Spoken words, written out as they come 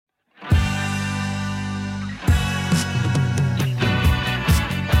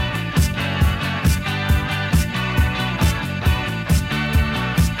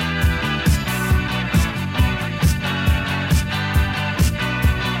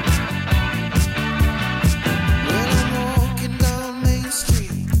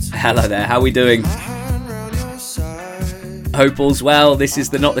Hello there, how are we doing? Hope all's well. This is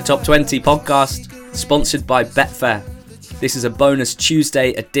the Not the Top 20 podcast, sponsored by Betfair. This is a bonus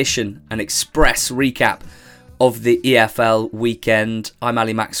Tuesday edition, an express recap of the EFL weekend. I'm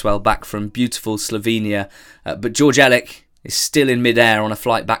Ali Maxwell, back from beautiful Slovenia, but George Ellick is still in midair on a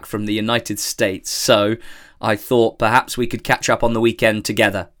flight back from the United States, so I thought perhaps we could catch up on the weekend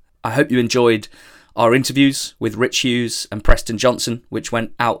together. I hope you enjoyed our interviews with Rich Hughes and Preston Johnson, which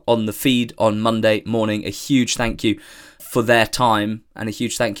went out on the feed on Monday morning. A huge thank you for their time, and a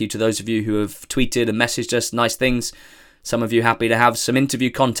huge thank you to those of you who have tweeted and messaged us nice things. Some of you happy to have some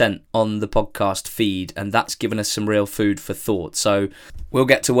interview content on the podcast feed, and that's given us some real food for thought. So we'll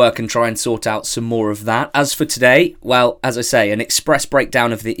get to work and try and sort out some more of that. As for today, well, as I say, an express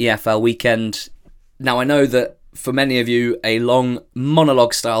breakdown of the EFL weekend. Now, I know that for many of you, a long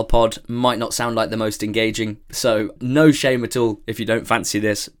monologue-style pod might not sound like the most engaging, so no shame at all if you don't fancy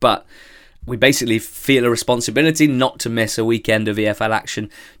this, but we basically feel a responsibility not to miss a weekend of EFL action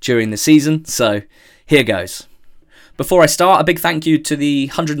during the season, so here goes. Before I start, a big thank you to the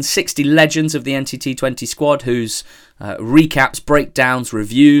 160 legends of the NTT20 squad whose recaps, breakdowns,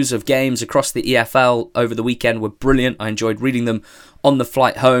 reviews of games across the EFL over the weekend were brilliant. I enjoyed reading them on the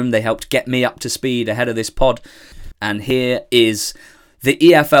flight home. They helped get me up to speed ahead of this pod. And here is the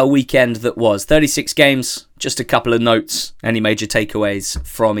EFL weekend that was. 36 games, just a couple of notes, any major takeaways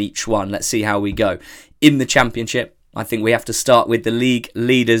from each one. Let's see how we go. In the Championship, I think we have to start with the league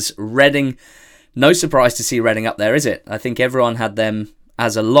leaders, Reading. No surprise to see Reading up there, is it? I think everyone had them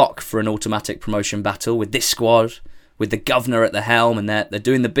as a lock for an automatic promotion battle with this squad, with the governor at the helm, and they're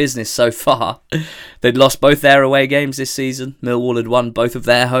doing the business so far. They'd lost both their away games this season. Millwall had won both of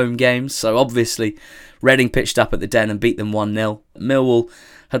their home games, so obviously Reading pitched up at the Den and beat them 1-0. Millwall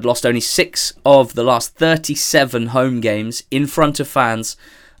had lost only 6 of the last 37 home games in front of fans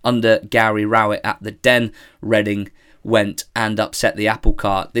under Gary Rowett at the Den. Reading went and upset the apple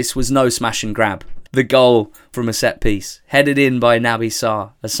cart. This was no smash and grab. The goal from a set piece, headed in by Naby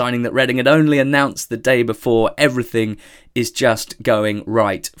Sarr, a signing that Reading had only announced the day before. Everything is just going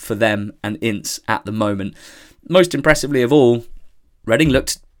right for them and Ince at the moment. Most impressively of all, Reading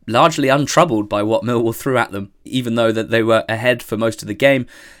looked largely untroubled by what Millwall threw at them, even though that they were ahead for most of the game.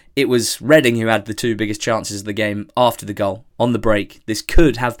 It was Reading who had the 2 biggest chances of the game after the goal, on the break. This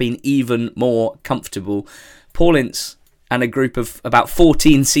could have been even more comfortable. Paul Ince and a group of about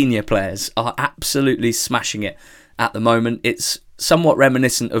 14 senior players are absolutely smashing it at the moment. It's somewhat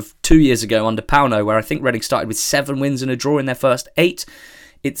reminiscent of 2 years ago under Pauno, where I think Reading started with 7 wins and a draw in their first 8.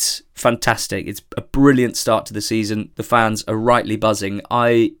 It's fantastic. It's a brilliant start to the season. The fans are rightly buzzing.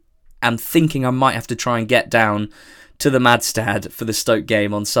 I am thinking I might have to try and get down to the Madstad for the Stoke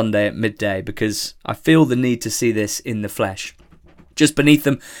game on Sunday at midday, because I feel the need to see this in the flesh. Just beneath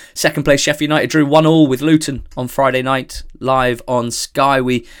them, second place Sheffield United drew 1-1 with Luton on Friday night, live on Sky.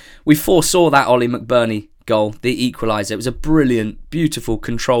 We foresaw that Ollie McBurney goal, the equaliser. It was a brilliant, beautiful,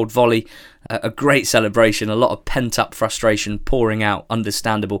 controlled volley, a great celebration, a lot of pent-up frustration pouring out,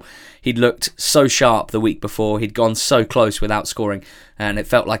 understandable. He'd looked so sharp the week before, he'd gone so close without scoring, and it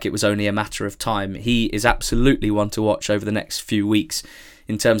felt like it was only a matter of time. He is absolutely one to watch over the next few weeks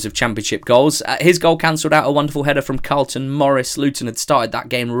in terms of Championship goals. His goal cancelled out a wonderful header from Carlton Morris. Luton had started that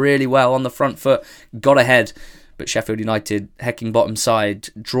game really well on the front foot, got ahead, but Sheffield United, hecking bottom side,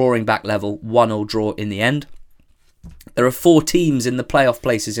 drawing back level, 1-1 draw in the end. There are 4 teams in the playoff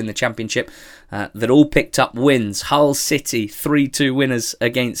places in the Championship that all picked up wins. Hull City, 3-2 winners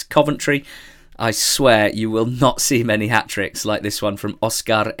against Coventry. I swear you will not see many hat-tricks like this one from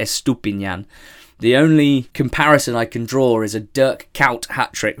Oscar Estupiñán. The only comparison I can draw is a Dirk Kuyt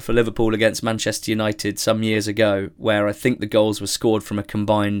hat-trick for Liverpool against Manchester United some years ago, where I think the goals were scored from a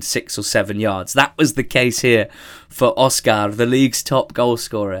combined 6 or 7 yards. That was the case here for Oscar, the league's top goal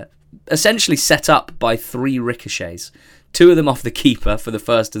scorer. Essentially set up by 3 ricochets. 2 of them off the keeper for the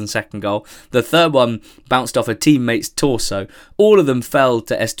first and second goal. The third one bounced off a teammate's torso. All of them fell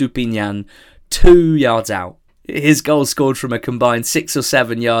to Estupiñán 2 yards out. His goal scored from a combined 6 or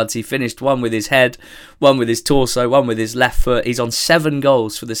 7 yards. He finished one with his head, one with his torso, one with his left foot. He's on 7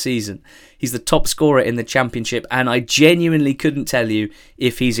 goals for the season. He's the top scorer in the Championship, and I genuinely couldn't tell you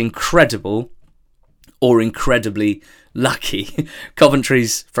if he's incredible or incredibly lucky.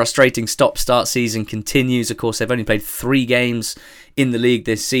 Coventry's frustrating stop-start season continues. Of course, they've only played 3 games in the league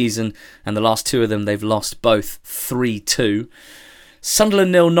this season, and the last 2 of them they've lost both 3-2.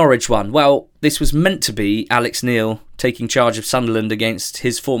 Sunderland 0, Norwich 1. Well, this was meant to be Alex Neil taking charge of Sunderland against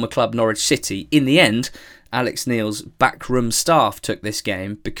his former club Norwich City. In the end, Alex Neil's backroom staff took this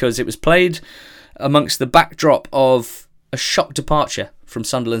game because it was played amongst the backdrop of a shock departure from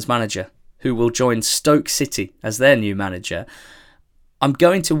Sunderland's manager, who will join Stoke City as their new manager. I'm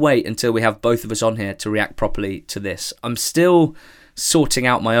going to wait until we have both of us on here to react properly to this. I'm still sorting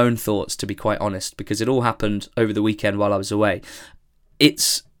out my own thoughts, to be quite honest, because it all happened over the weekend while I was away.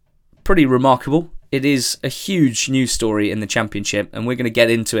 It's pretty remarkable. It is a huge news story in the Championship, and we're going to get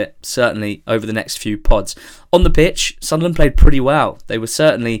into it, certainly, over the next few pods. On the pitch, Sunderland played pretty well. They were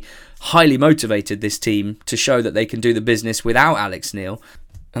certainly highly motivated, this team, to show that they can do the business without Alex Neil.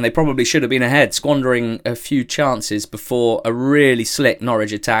 And they probably should have been ahead, squandering a few chances before a really slick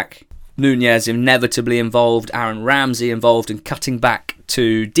Norwich attack. Nunez inevitably involved, Aaron Ramsey involved, and cutting back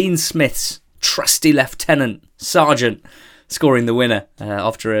to Dean Smith's trusty lieutenant, Sergeant, scoring the winner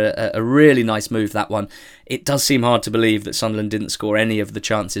after a really nice move, that one. It does seem hard to believe that Sunderland didn't score any of the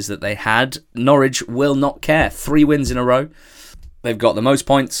chances that they had. Norwich will not care. 3 wins in a row. They've got the most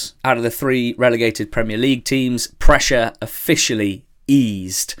points out of the 3 relegated Premier League teams. Pressure officially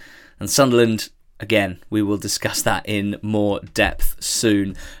eased. And Sunderland, again, we will discuss that in more depth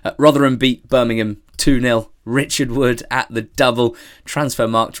soon. Rotherham beat Birmingham 2-0. Richard Wood at the double.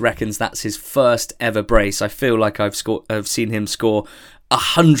 Transfermarkt reckons that's his first ever brace. I feel like I've seen him score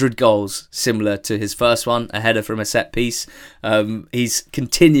 100 goals similar to his first one, a header from a set piece. He's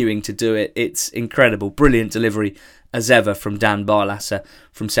continuing to do it. It's incredible. Brilliant delivery as ever from Dan Barlasser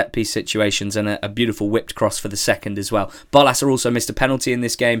from set piece situations, and a beautiful whipped cross for the second as well. Barlasser also missed a penalty in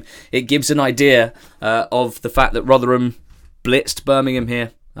this game. It gives an idea of the fact that Rotherham blitzed Birmingham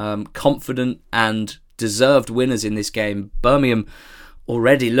here. Confident and deserved winners in this game. Birmingham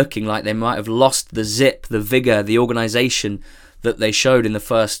already looking like they might have lost the zip, the vigour, the organisation that they showed in the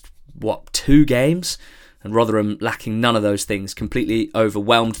first, 2 games? And Rotherham, lacking none of those things, completely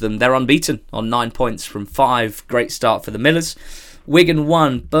overwhelmed them. They're unbeaten on 9 points from 5. Great start for the Millers. Wigan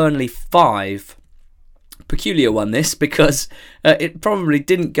 1, Burnley 5. Peculiar one this, because it probably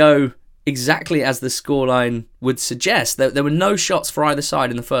didn't go exactly as the scoreline would suggest. There were no shots for either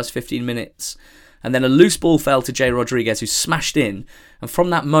side in the first 15 minutes. And then a loose ball fell to Jay Rodriguez, who smashed in. And from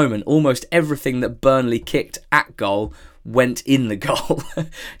that moment, almost everything that Burnley kicked at goal went in the goal.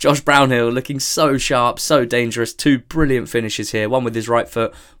 Josh Brownhill looking so sharp, so dangerous. 2 brilliant finishes here. One with his right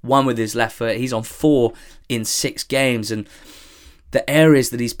foot, one with his left foot. He's on 4 in 6 games. And the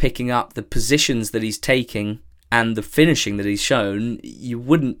areas that he's picking up, the positions that he's taking, and the finishing that he's shown, you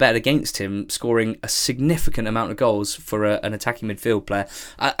wouldn't bet against him scoring a significant amount of goals for an attacking midfield player.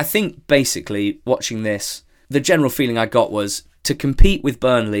 I think basically watching this, the general feeling I got was to compete with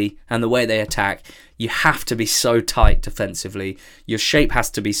Burnley and the way they attack, you have to be so tight defensively. Your shape has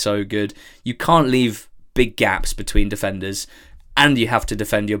to be so good. You can't leave big gaps between defenders, and you have to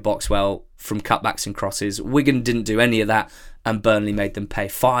defend your box well from cutbacks and crosses. Wigan didn't do any of that, and Burnley made them pay.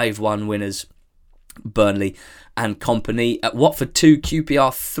 5-1 winners, Burnley and company. At Watford 2,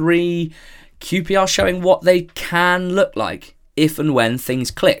 QPR 3. QPR showing what they can look like if and when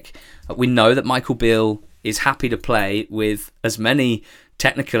things click. We know that Michael Beale is happy to play with as many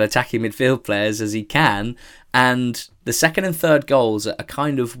technical attacking midfield players as he can, and the second and third goals are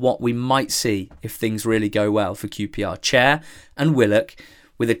kind of what we might see if things really go well for QPR. Chair and Willock,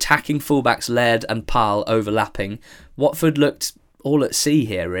 with attacking fullbacks Laird and Pal overlapping. Watford looked all at sea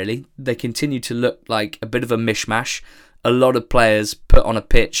here, really. They continue to look like a bit of a mishmash. A lot of players put on a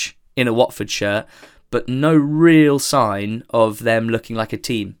pitch in a Watford shirt, but no real sign of them looking like a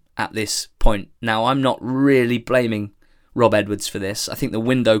team at this point. Now, I'm not really blaming Rob Edwards for this. I think the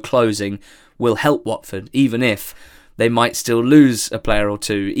window closing will help Watford, even if they might still lose a player or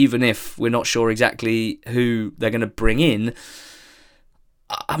two, even if we're not sure exactly who they're going to bring in.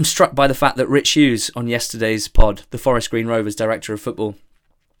 I'm struck by the fact that Rich Hughes, on yesterday's pod, the Forest Green Rovers director of football,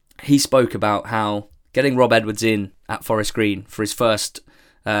 he spoke about how getting Rob Edwards in at Forest Green for his first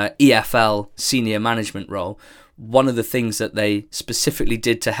EFL senior management role, one of the things that they specifically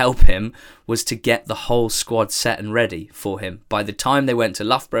did to help him was to get the whole squad set and ready for him. By the time they went to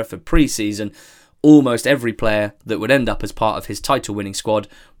Loughborough for pre-season, almost every player that would end up as part of his title-winning squad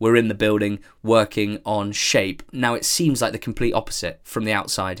were in the building working on shape. Now, it seems like the complete opposite from the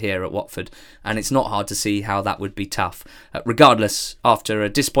outside here at Watford, and it's not hard to see how that would be tough. Regardless, after a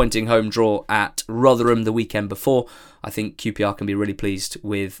disappointing home draw at Rotherham the weekend before, I think QPR can be really pleased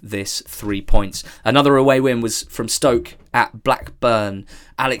with this 3 points. Another away win was from Stoke at Blackburn.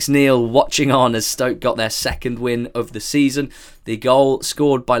 Alex Neil watching on as Stoke got their second win of the season. The goal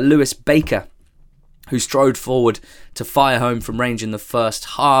scored by Lewis Baker, who strode forward to fire home from range in the first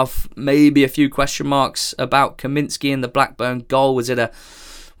half. Maybe a few question marks about Kaminsky and the Blackburn goal. Was it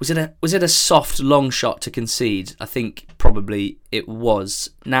a soft long shot to concede? I think probably it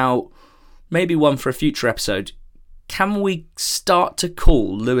was. Now, maybe one for a future episode. can we start to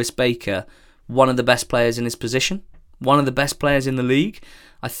call Lewis Baker one of the best players in his position? One of the best players in the league?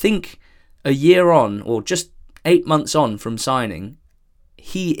 I think a year on, or just 8 months on from signing,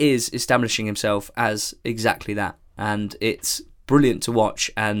 he is establishing himself as exactly that. And it's brilliant to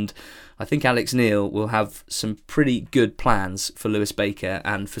watch. And I think Alex Neil will have some pretty good plans for Lewis Baker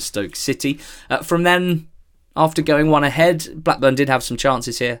and for Stoke City. From then, after going one ahead, Blackburn did have some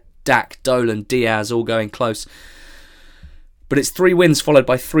chances here. Dak, Dolan, Diaz all going close. But it's 3 wins followed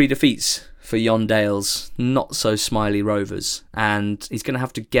by 3 defeats for Jon Dale's not so smiley Rovers. And he's going to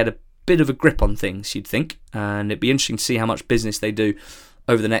have to get a bit of a grip on things, you'd think. And it'd be interesting to see how much business they do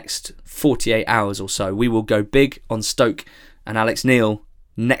over the next 48 hours or so. We will go big on Stoke and Alex Neil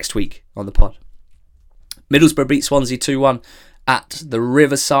next week on the pod. Middlesbrough beat Swansea 2-1 at the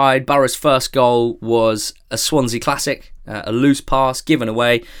Riverside. Borough's first goal was a Swansea classic, a loose pass given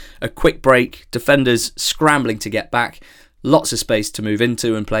away, a quick break, defenders scrambling to get back, lots of space to move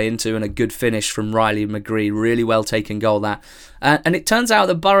into and play into, and a good finish from Riley McGree. Really well taken goal that. And it turns out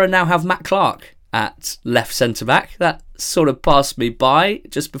that Borough now have Matt Clark at left centre-back. That sort of passed me by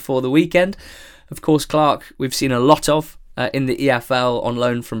just before the weekend. Of course, Clark we've seen a lot of in the EFL on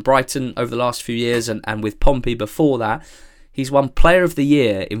loan from Brighton over the last few years, and with Pompey before that. He's won Player of the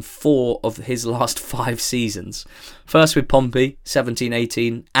Year in 4 of his last 5 seasons. First with Pompey,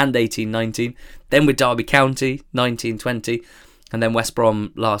 17-18 and 18-19. Then with Derby County, 19-20. And then West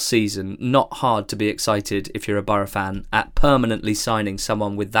Brom last season. Not hard to be excited if you're a Borough fan at permanently signing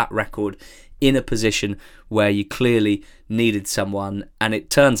someone with that record in a position where you clearly needed someone. And it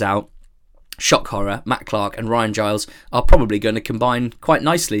turns out, shock horror, Matt Clark and Ryan Giles are probably going to combine quite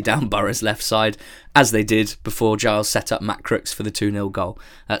nicely down Borough's left side, as they did before Giles set up Matt Crooks for the 2-0 goal.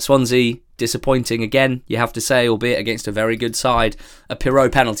 Swansea, disappointing again, you have to say, albeit against a very good side. A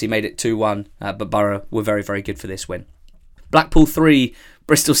Pirot penalty made it 2-1, but Borough were very, very good for this win. Blackpool 3,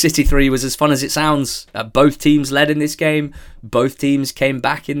 Bristol City 3 was as fun as it sounds. Both teams led in this game. Both teams came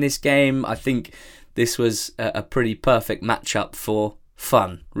back in this game. I think this was a pretty perfect matchup for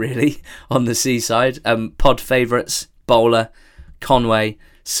fun, really, on the seaside. Pod favourites, Bowler, Conway,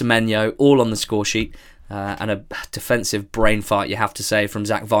 Semenyo, all on the score sheet. And a defensive brain fart, you have to say, from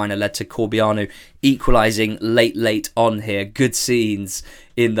Zach Viner led to Corbianu equalising late on here. Good scenes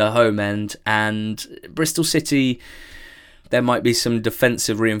in the home end. And Bristol City, there might be some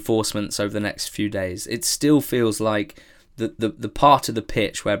defensive reinforcements over the next few days. It still feels like the part of the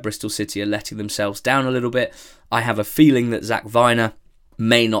pitch where Bristol City are letting themselves down a little bit. I have a feeling that Zach Viner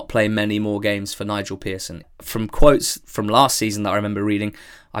may not play many more games for Nigel Pearson. From quotes from last season that I remember reading,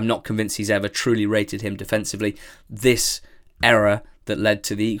 I'm not convinced he's ever truly rated him defensively. This error that led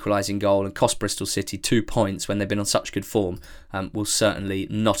to the equalising goal and cost Bristol City 2 points when they've been on such good form will certainly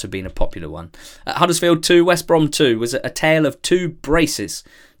not have been a popular one. Huddersfield 2, West Brom 2 was a tale of 2 braces.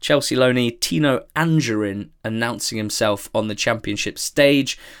 Chelsea loanee Tino Angerin announcing himself on the Championship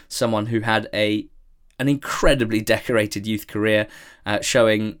stage, someone who had an incredibly decorated youth career,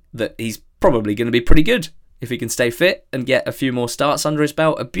 showing that he's probably going to be pretty good if he can stay fit and get a few more starts under his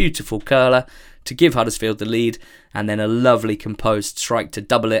belt. A beautiful curler to give Huddersfield the lead, and then a lovely composed strike to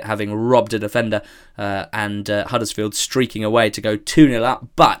double it, having robbed a defender, and Huddersfield streaking away to go 2-0 up.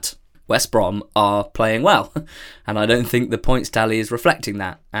 But West Brom are playing well, and I don't think the points tally is reflecting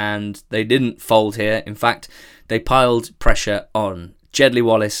that, and they didn't fold here. In fact, they piled pressure on. Jedley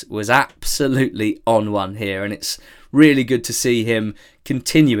Wallace was absolutely on one here, and it's really good to see him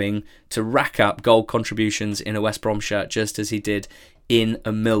continuing to rack up goal contributions in a West Brom shirt, just as he did in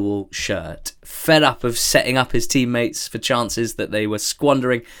a Millwall shirt. Fed up of setting up his teammates for chances that they were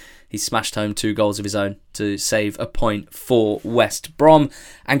squandering, he smashed home 2 goals of his own to save a point for West Brom.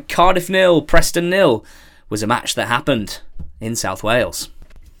 And Cardiff 0, Preston 0 was a match that happened in South Wales.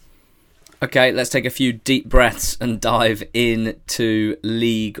 Okay, let's take a few deep breaths and dive into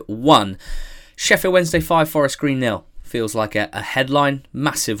League One. Sheffield Wednesday 5, Forest Green 0. Feels like a headline.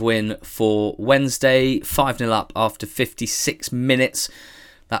 Massive win for Wednesday. 5-0 up after 56 minutes.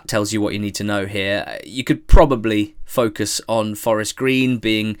 That tells you what you need to know here. You could probably focus on Forest Green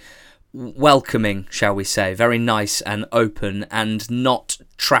being welcoming, shall we say. Very nice and open and not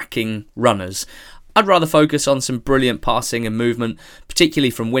tracking runners. I'd rather focus on some brilliant passing and movement,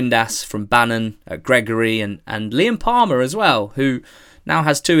 particularly from Windass, from Bannon, Gregory and Liam Palmer as well, who now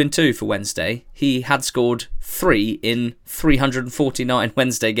has 2 in 2 for Wednesday. He had scored 3 in 349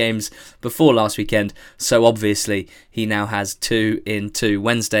 Wednesday games before last weekend, so obviously he now has 2 in 2.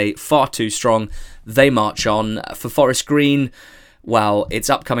 Wednesday, far too strong. They march on. For Forest Green, well, it's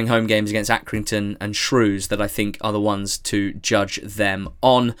upcoming home games against Accrington and Shrews that I think are the ones to judge them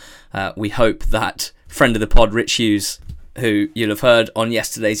on. We hope that friend of the pod, Rich Hughes, who you'll have heard on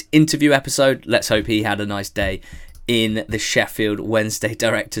yesterday's interview episode, let's hope he had a nice day in the Sheffield Wednesday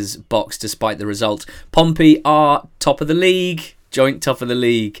director's box despite the result. Pompey are top of the league, joint top of the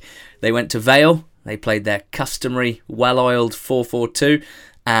league. They went to Vale, they played their customary well-oiled 4-4-2,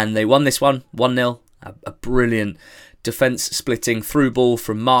 and they won this one 1-0. A brilliant defence-splitting through ball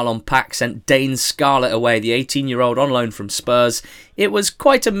from Marlon Pack sent Dane Scarlett away, the 18-year-old on loan from Spurs. It was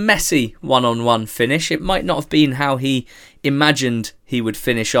quite a messy one-on-one finish. It might not have been how he imagined he would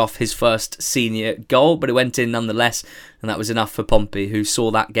finish off his first senior goal, but it went in nonetheless, and that was enough for Pompey, who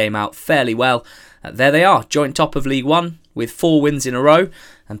saw that game out fairly well. There they are, joint top of League One, with 4 wins in a row,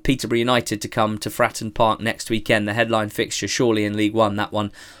 and Peterborough United to come to Fratton Park next weekend, the headline fixture surely in League One, that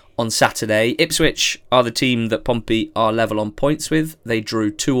one on Saturday. Ipswich are the team that Pompey are level on points with. They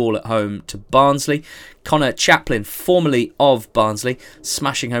drew 2-2 at home to Barnsley. Connor Chaplin, formerly of Barnsley,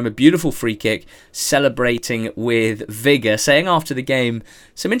 smashing home a beautiful free kick, celebrating with vigour, saying after the game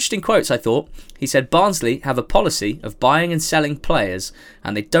some interesting quotes, I thought. He said, "Barnsley have a policy of buying and selling players,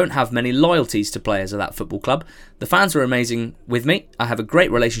 and they don't have many loyalties to players of that football club. The fans are amazing with me. I have a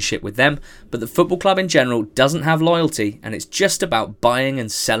great relationship with them, but the football club in general doesn't have loyalty, and it's just about buying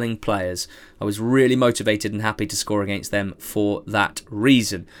and selling players." I was really motivated and happy to score against them for that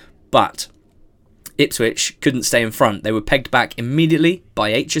reason. But Ipswich couldn't stay in front. They were pegged back immediately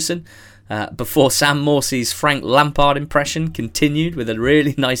by Aitchison before Sam Morsey's Frank Lampard impression continued with a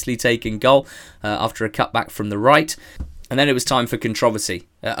really nicely taken goal after a cutback from the right. And then it was time for controversy.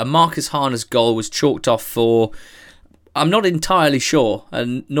 A Marcus Harness goal was chalked off for, I'm not entirely sure,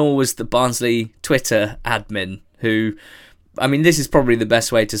 and nor was the Barnsley Twitter admin, who, I mean, this is probably the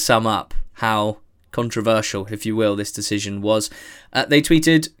best way to sum up how controversial, if you will, this decision was. They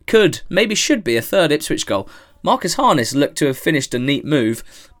tweeted, "Could, maybe should be a third Ipswich goal. Marcus Harness looked to have finished a neat move,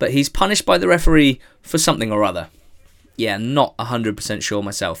 but he's punished by the referee for something or other." Yeah, not 100% sure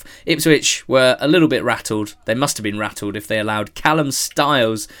myself. Ipswich were a little bit rattled. They must have been rattled if they allowed Callum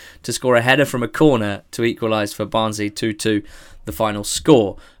Stiles to score a header from a corner to equalise for Barnsley 2-2, the final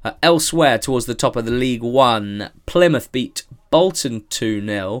score. Elsewhere, towards the top of the League One, Plymouth beat Bolton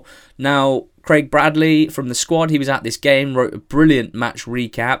 2-0. Now, Craig Bradley from the squad, he was at this game, wrote a brilliant match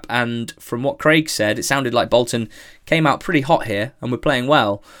recap, and from what Craig said, it sounded like Bolton came out pretty hot here and were playing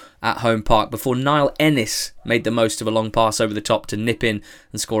well at home park before Niall Ennis made the most of a long pass over the top to nip in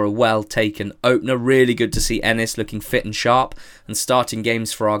and score a well-taken opener. Really good to see Ennis looking fit and sharp and starting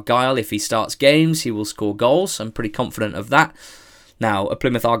games for Argyle. If he starts games, he will score goals. I'm pretty confident of that. Now, a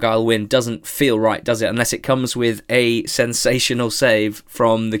Plymouth-Argyle win doesn't feel right, does it? Unless it comes with a sensational save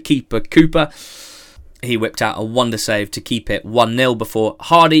from the keeper, Cooper. He whipped out a wonder save to keep it 1-0 before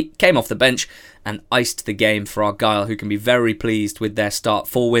Hardy came off the bench and iced the game for Argyle, who can be very pleased with their start.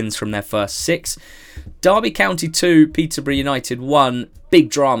 4 wins from their first 6. Derby County 2, Peterborough United 1. Big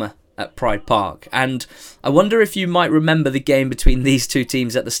drama at Pride Park. And I wonder if you might remember the game between these two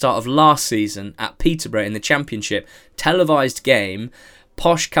teams at the start of last season at Peterborough in the Championship. Televised game.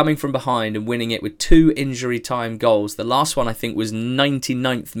 Posh coming from behind and winning it with 2 injury time goals. The last one I think was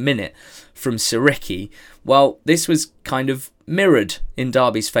 99th minute from Siricki. Well, this was kind of mirrored in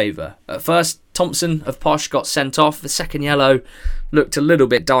Derby's favour. At first, Thompson of Posh got sent off. The second yellow looked a little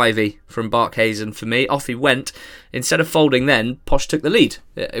bit divey from Barkhazen for me. Off he went. Instead of folding then, Posh took the lead.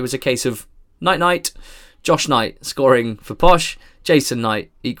 It was a case of night-night. Josh Knight scoring for Posh. Jason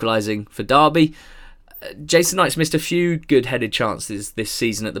Knight equalising for Derby. Jason Knight's missed a few good-headed chances this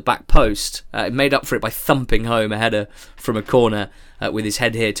season at the back post. Made up for it by thumping home a header from a corner with his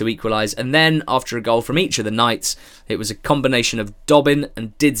head here to equalise. And then, after a goal from each of the Knights, it was a combination of Dobbin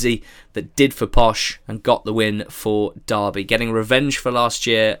and Didsey that did for Posh and got the win for Derby. Getting revenge for last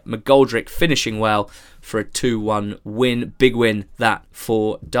year, McGoldrick finishing well for a 2-1 win. Big win, that,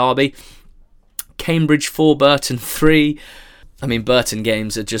 for Derby. Cambridge 4, Burton 3. I mean, Burton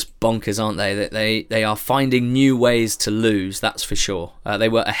games are just bonkers, aren't they? They are finding new ways to lose, that's for sure. They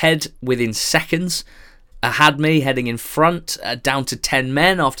were ahead within seconds. Hadme heading in front, down to 10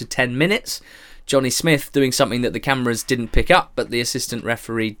 men after 10 minutes. Johnny Smith doing something that the cameras didn't pick up, but the assistant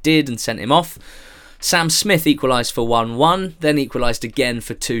referee did and sent him off. Sam Smith equalised for 1-1, then equalised again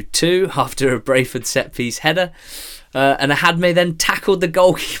for 2-2 after a Brayford set-piece header. And Hadme then tackled the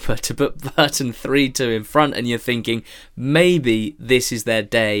goalkeeper to put Burton 3-2 in front, and you're thinking, maybe this is their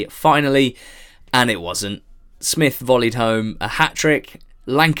day, finally, and it wasn't. Smith volleyed home a hat-trick,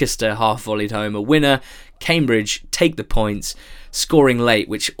 Lancaster half-volleyed home a winner. Cambridge take the points, scoring late,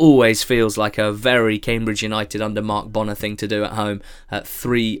 which always feels like a very Cambridge United under Mark Bonner thing to do at home.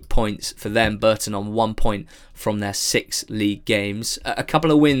 3 points for them. Burton on 1 point from their 6 league games. A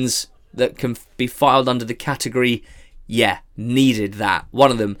couple of wins that can be filed under the category, needed that.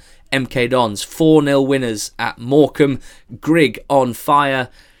 One of them, MK Dons, 4-0 winners at Morecambe. Grigg on fire.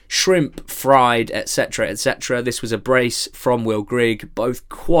 Shrimp fried, etc., etc. This was a brace from Will Grigg. Both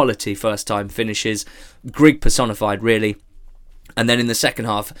quality first-time finishes. Grigg personified, really. And then in the second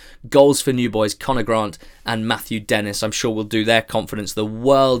half, goals for new boys Connor Grant and Matthew Dennis. I'm sure will do their confidence the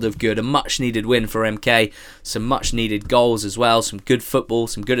world of good. A much-needed win for MK. Some much-needed goals as well. Some good football,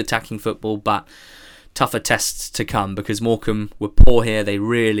 some good attacking football, but tougher tests to come because Morecambe were poor here. They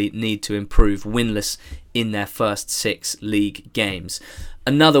really need to improve. Winless in their first 6 league games.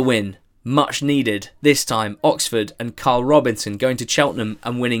 Another win, much needed. This time, Oxford and Carl Robinson going to Cheltenham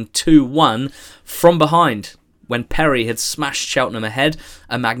and winning 2-1 from behind. When Perry had smashed Cheltenham ahead,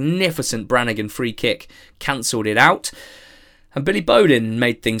 a magnificent Brannigan free kick cancelled it out. And Billy Bowden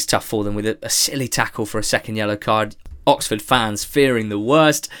made things tough for them with a silly tackle for a second yellow card. Oxford fans fearing the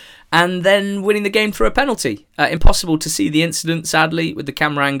worst. And then winning the game through a penalty. Impossible to see the incident, sadly, with the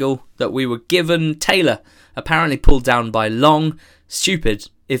camera angle that we were given. Taylor apparently pulled down by Long. Stupid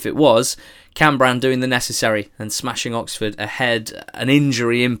if it was. Cambran doing the necessary and smashing Oxford ahead. An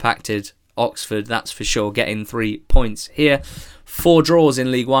injury impacted Oxford, that's for sure, getting 3 points here. 4 draws in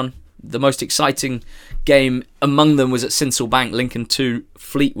League One. The most exciting game among them was at Sincil Bank, Lincoln 2,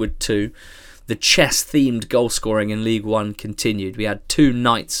 Fleetwood 2. The chess-themed goal scoring in League One continued. We had 2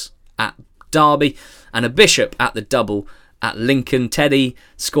 Knights at Derby and a Bishop at the double at Lincoln. Teddy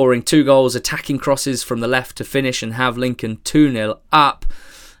scoring 2 goals, attacking crosses from the left to finish and have Lincoln 2-0 up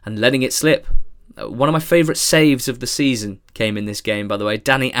and letting it slip. One of my favourite saves of the season came in this game, by the way.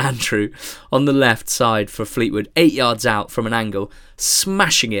 Danny Andrew on the left side for Fleetwood, 8 yards out from an angle,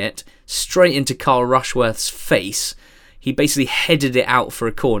 smashing it straight into Carl Rushworth's face. He basically headed it out for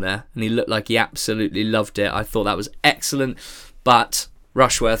a corner and he looked like he absolutely loved it. I thought that was excellent, but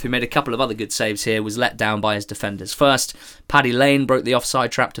Rushworth, who made a couple of other good saves here, was let down by his defenders. First, Paddy Lane broke the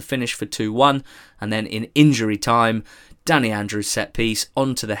offside trap to finish for 2-1, and then in injury time, Danny Andrews set piece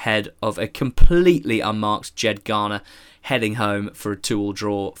onto the head of a completely unmarked Jed Garner, heading home for a 2-2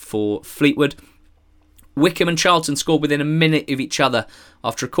 draw for Fleetwood. Wickham and Charlton scored within a minute of each other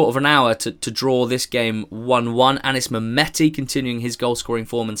after a quarter of an hour to draw this game 1-1. Anis Mehmeti continuing his goal-scoring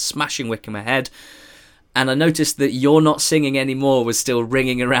form and smashing Wickham ahead. And I noticed that "You're Not Singing Anymore" was still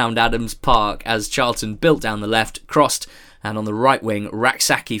ringing around Adams Park as Charlton built down the left, crossed, and on the right wing,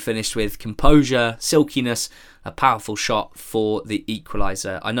 Raksaki finished with composure, silkiness, a powerful shot for the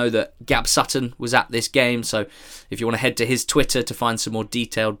equaliser. I know that Gab Sutton was at this game, so if you want to head to his Twitter to find some more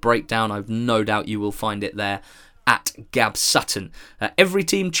detailed breakdown, I've no doubt you will find it there, at Gab Sutton. Every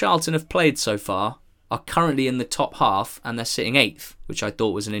team Charlton have played so far are currently in the top half, and they're sitting 8th, which I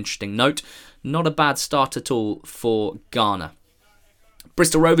thought was an interesting note. Not a bad start at all for Garner.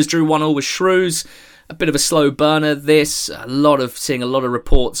 Bristol Rovers drew 1-1 with Shrews. A bit of a slow burner this. Seeing a lot of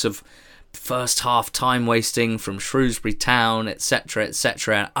reports of first half time wasting from Shrewsbury Town, etc.,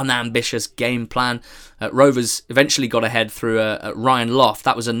 etc. Unambitious game plan. Rovers eventually got ahead through a Ryan Loft.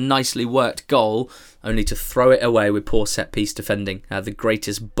 That was a nicely worked goal, only to throw it away with poor set-piece defending. The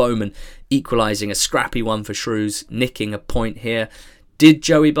greatest Bowman equalising, a scrappy one for Shrews, nicking a point here. Did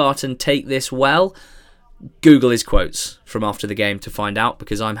Joey Barton take this well? Google his quotes from after the game to find out,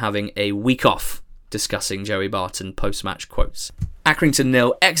 because I'm having a week off discussing Joey Barton post-match quotes. Accrington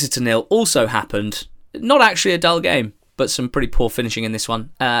 0, Exeter 0 also happened. Not actually a dull game, but some pretty poor finishing in this one.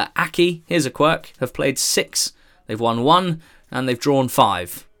 Aki, here's a quirk, have played 6. They've won 1 and they've drawn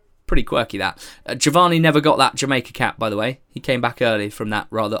 5. Pretty quirky that. Giovanni never got that Jamaica cap, by the way. He came back early from that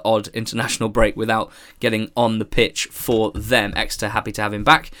rather odd international break without getting on the pitch for them. Exeter happy to have him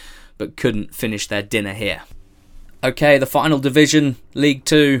back, but couldn't finish their dinner here. Okay, the final division, League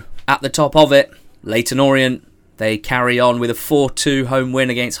 2, at the top of it, Leyton Orient. They carry on with a 4-2 home win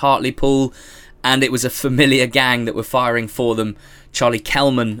against Hartlepool, and it was a familiar gang that were firing for them. Charlie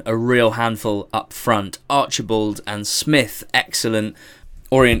Kellman, a real handful up front. Archibald and Smith, excellent.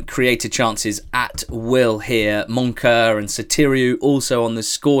 Orient created chances at will here. Moncur and Satiriu also on the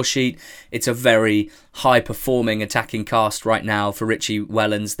score sheet. It's a very high-performing attacking cast right now for Richie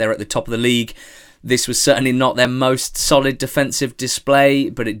Wellens. They're at the top of the league. This was certainly not their most solid defensive display,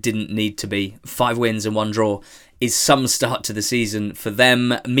 but it didn't need to be. 5 wins and 1 draw is some start to the season for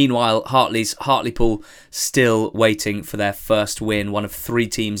them. Meanwhile, Hartlepool still waiting for their first win. One of 3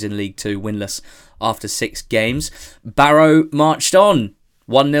 teams in League 2 winless after 6 games. Barrow marched on.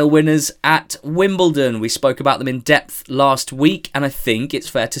 1-0 winners at Wimbledon. We spoke about them in depth last week, and I think it's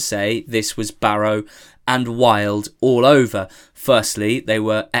fair to say this was Barrow and Wild all over. Firstly, they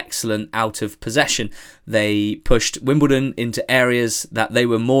were excellent out of possession. They pushed Wimbledon into areas that they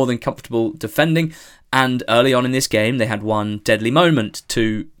were more than comfortable defending, and early on in this game they had one deadly moment.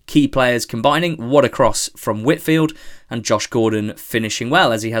 Two key players combining. What a cross from Whitfield, and Josh Gordon finishing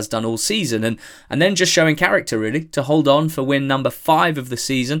well as he has done all season, and then just showing character really to hold on for win number 5 of the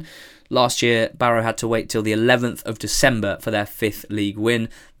season. Last year Barrow had to wait till the 11th of December for their 5th league win.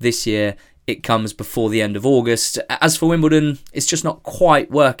 This year it comes before the end of August. As for Wimbledon, it's just not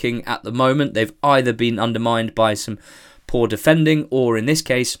quite working at the moment. They've either been undermined by some poor defending, or in this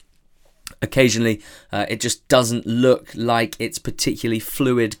case, occasionally it just doesn't look like it's particularly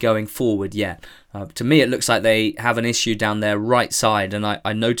fluid going forward yet. To me, it looks like they have an issue down their right side, and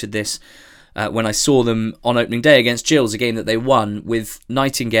I noted this when I saw them on opening day against Gills, a game that they won, with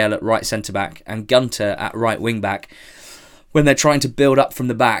Nightingale at right centre-back and Gunter at right wing-back. When they're trying to build up from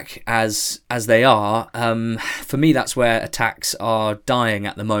the back as they are, for me that's where attacks are dying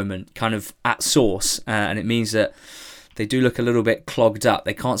at the moment, kind of at source, and it means that they do look a little bit clogged up.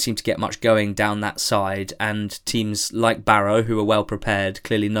 They can't seem to get much going down that side, and teams like Barrow, who are well prepared,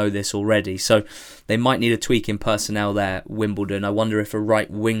 clearly know this already, so they might need a tweak in personnel there, Wimbledon. I wonder if a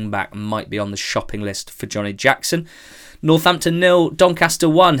right wing back might be on the shopping list for Johnny Jackson. Northampton 0, Doncaster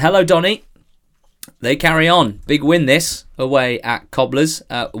 1. Hello Donny. They carry on. Big win this, away at Cobblers.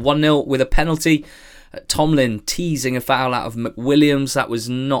 1-0 with a penalty. Tomlin teasing a foul out of McWilliams. That was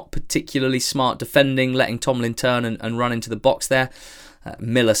not particularly smart defending, letting Tomlin turn and run into the box there.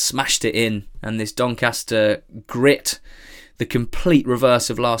 Miller smashed it in, and this Doncaster grit, the complete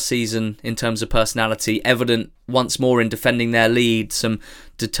reverse of last season in terms of personality, evident once more in defending their lead. Some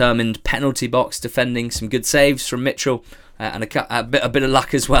determined penalty box defending, some good saves from Mitchell, and a bit of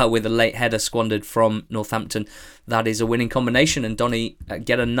luck as well with a late header squandered from Northampton. That is a winning combination, and Donny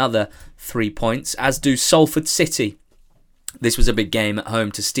get another 3 points, as do Salford City. This was a big game at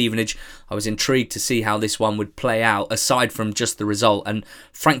home to Stevenage. I was intrigued to see how this one would play out, aside from just the result, and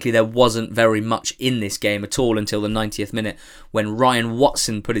frankly there wasn't very much in this game at all until the 90th minute, when Ryan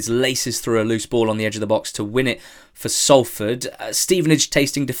Watson put his laces through a loose ball on the edge of the box to win it for Salford. Stevenage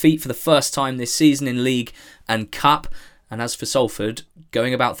tasting defeat for the first time this season in League and Cup. And as for Salford,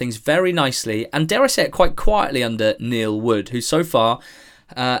 going about things very nicely, and dare I say it, quite quietly under Neil Wood, who so far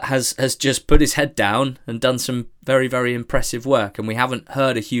has just put his head down and done some very, very impressive work. And we haven't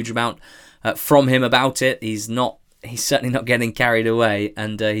heard a huge amount from him about it. He's certainly not getting carried away,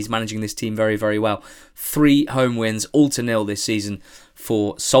 and he's managing this team very, very well. 3 home wins, all to nil this season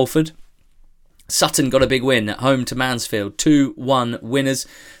for Salford. Sutton got a big win at home to Mansfield, 2-1 winners.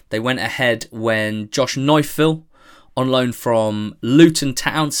 They went ahead when Josh Neufville, on loan from Luton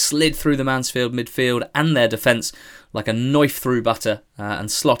Town, slid through the Mansfield midfield and their defence like a knife through butter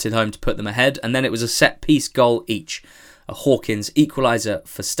and slotted home to put them ahead. And then it was a set-piece goal each. A Hawkins equaliser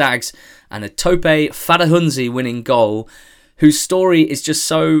for Stags and a Tope Fadahunzi winning goal, whose story is just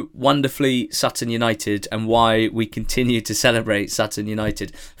so wonderfully Sutton United, and why we continue to celebrate Sutton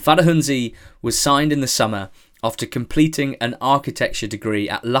United. Fadahunzi was signed in the summer after completing an architecture degree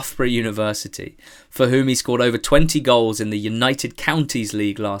at Loughborough University, for whom he scored over 20 goals in the United Counties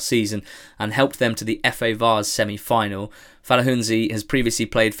League last season and helped them to the FA Vars semi-final. Fadahunzi has previously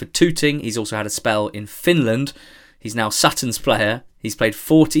played for Tooting. He's also had a spell in Finland. He's now Sutton's player. He's played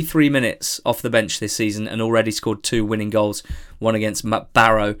 43 minutes off the bench this season and already scored 2 winning goals, one against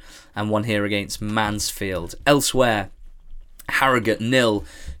Barrow and one here against Mansfield. Elsewhere, Harrogate 0,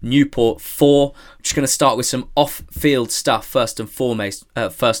 Newport 4. I'm just going to start with some off-field stuff first and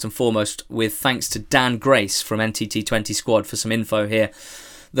foremost, with thanks to Dan Grace from NTT20 Squad for some info here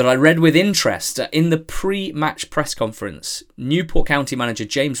that I read with interest. In the pre-match press conference, Newport County manager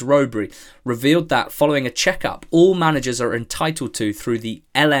James Rowberry revealed that following a checkup all managers are entitled to through the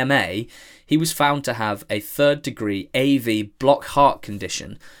LMA, he was found to have a 3rd degree AV block heart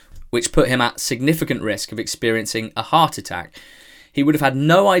condition, which put him at significant risk of experiencing a heart attack. He would have had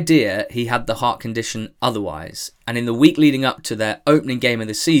no idea he had the heart condition otherwise. And in the week leading up to their opening game of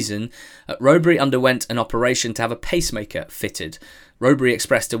the season, Rowberry underwent an operation to have a pacemaker fitted. Rowberry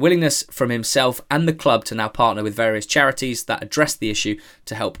expressed a willingness from himself and the club to now partner with various charities that address the issue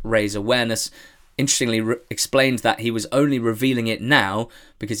to help raise awareness. Interestingly, explained that he was only revealing it now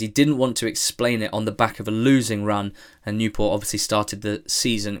because he didn't want to explain it on the back of a losing run, and Newport obviously started the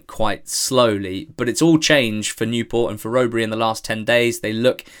season quite slowly. But it's all changed for Newport and for Rowberry in the last 10 days. They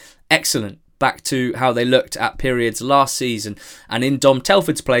look excellent, back to how they looked at periods last season. And in Dom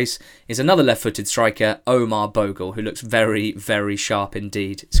Telford's place is another left-footed striker, Omar Bogle, who looks very, very sharp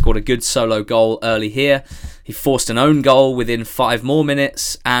indeed. He scored a good solo goal early here. He forced an own goal within 5 more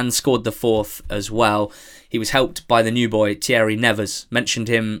minutes and scored the 4th as well. He was helped by the new boy, Thierry Nevers. Mentioned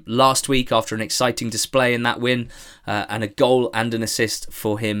him last week after an exciting display in that win, and a goal and an assist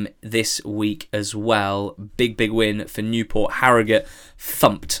for him this week as well. Big win for Newport. Harrogate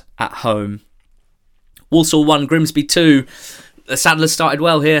thumped at home. Walsall 1, Grimsby 2. The Saddlers started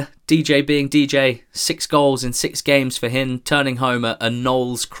well here. DJ being DJ. 6 goals in 6 games for him, turning home a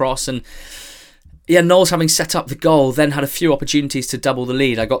Knowles cross. And yeah, Knowles, having set up the goal, then had a few opportunities to double the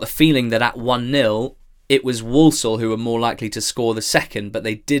lead. I got the feeling that at 1-0, it was Walsall who were more likely to score the second, but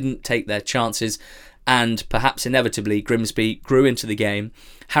they didn't take their chances, and perhaps inevitably Grimsby grew into the game.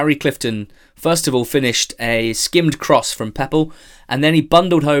 Harry Clifton first of all finished a skimmed cross from Pepple, and then he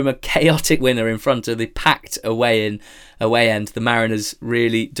bundled home a chaotic winner in front of the packed away end. The Mariners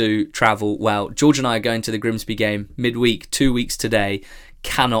really do travel well. George and I are going to the Grimsby game midweek, 2 weeks today.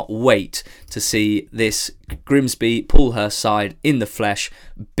 Cannot wait to see this Grimsby Poolhurst side in the flesh.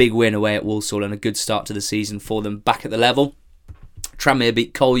 Big win away at Walsall and a good start to the season for them back at the level. Tranmere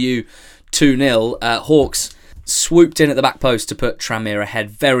beat Cole 2-0. Hawks swooped in at the back post to put Tranmere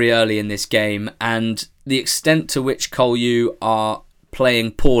ahead very early in this game, and the extent to which Cole are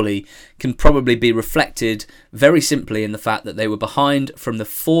playing poorly can probably be reflected very simply in the fact that they were behind from the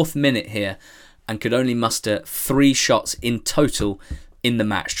 4th minute here and could only muster 3 shots in total in the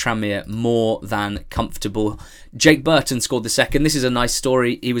match. Tranmere more than comfortable. Jake Burton scored the second. This is a nice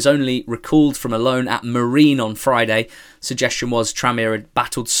story. He was only recalled from a loan at Marine on Friday. Suggestion was Tranmere had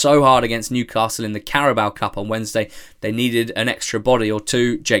battled so hard against Newcastle in the Carabao Cup on Wednesday they needed an extra body or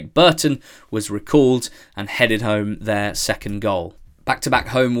two. Jake Burton was recalled and headed home their second goal. Back-to-back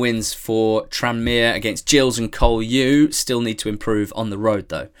home wins for Tranmere against Gills and Cole U. Still need to improve on the road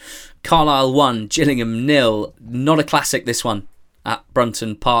though. Carlisle 1, Gillingham 0. Not a classic this one at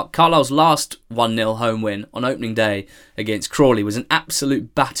Brunton Park. Carlisle's last 1-0 home win on opening day against Crawley was an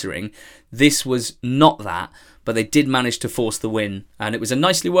absolute battering. This was not that, but they did manage to force the win, and it was a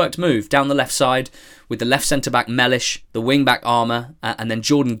nicely worked move down the left side with the left centre-back Mellish, the wing-back Armour, and then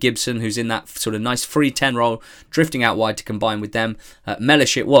Jordan Gibson, who's in that sort of nice free 10 role, drifting out wide to combine with them.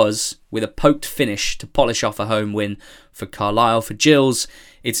 Mellish it was, with a poked finish to polish off a home win for Carlisle. For Gills,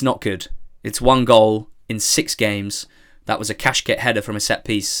 it's not good. It's 1 goal in 6 games. That was a cash-get header from a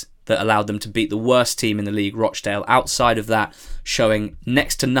set-piece that allowed them to beat the worst team in the league, Rochdale. Outside of that, showing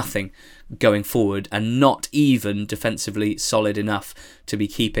next to nothing going forward and not even defensively solid enough to be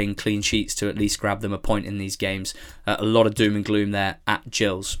keeping clean sheets to at least grab them a point in these games. A lot of doom and gloom there at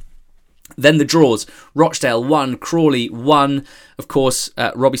Gills. Then the draws. Rochdale 1, Crawley 1. Of course,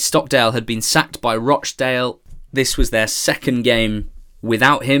 Robbie Stockdale had been sacked by Rochdale. This was their second game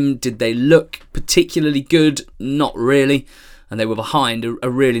without him. Did they look particularly good? Not really. And they were behind. A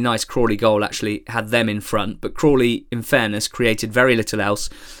really nice Crawley goal actually had them in front. But Crawley, in fairness, created very little else,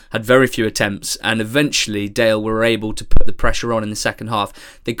 had very few attempts, and eventually Dale were able to put the pressure on in the second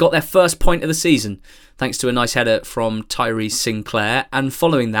half. They got their first point of the season, thanks to a nice header from Tyrese Sinclair. And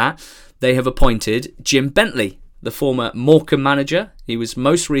following that, they have appointed Jim Bentley, the former Morecambe manager. He was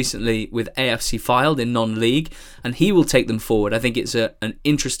most recently with AFC Fylde in non-league, and he will take them forward. I think it's an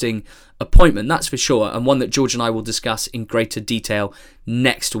interesting appointment, that's for sure, and one that George and I will discuss in greater detail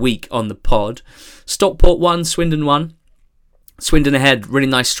next week on the pod. Stockport 1, Swindon 1. Swindon ahead, really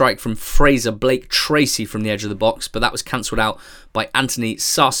nice strike from Fraser Blake Tracy from the edge of the box, but that was cancelled out by Anthony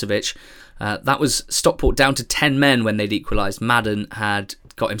Sarcevic. That was Stockport down to 10 men when they'd equalised. Madden had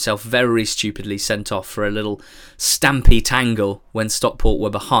got himself very stupidly sent off for a little stampy tangle when Stockport were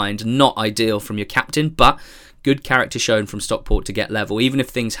behind. Not ideal from your captain, but good character shown from Stockport to get level, even if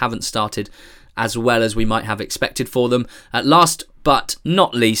things haven't started as well as we might have expected for them. At last but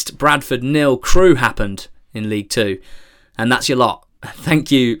not least, Bradford 0, Crewe happened in League 2. And that's your lot.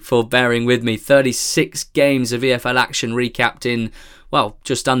 Thank you for bearing with me. 36 games of EFL action recapped in, well,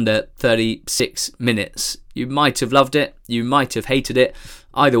 just under 36 minutes. You might have loved it, you might have hated it.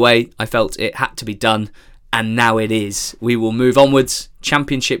 Either way, I felt it had to be done, and now it is. We will move onwards.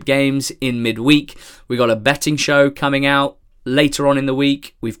 Championship games in midweek. We got a betting show coming out later on in the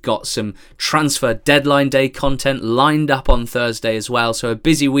week. We've got some transfer deadline day content lined up on Thursday as well. So a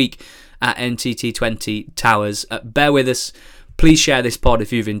busy week at NTT20 Towers. Bear with us. Please share this pod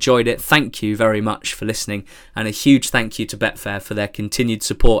if you've enjoyed it. Thank you very much for listening. And a huge thank you to Betfair for their continued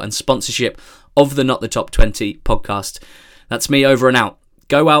support and sponsorship of the Not the Top 20 podcast. That's me over and out.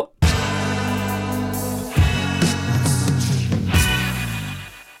 Go out.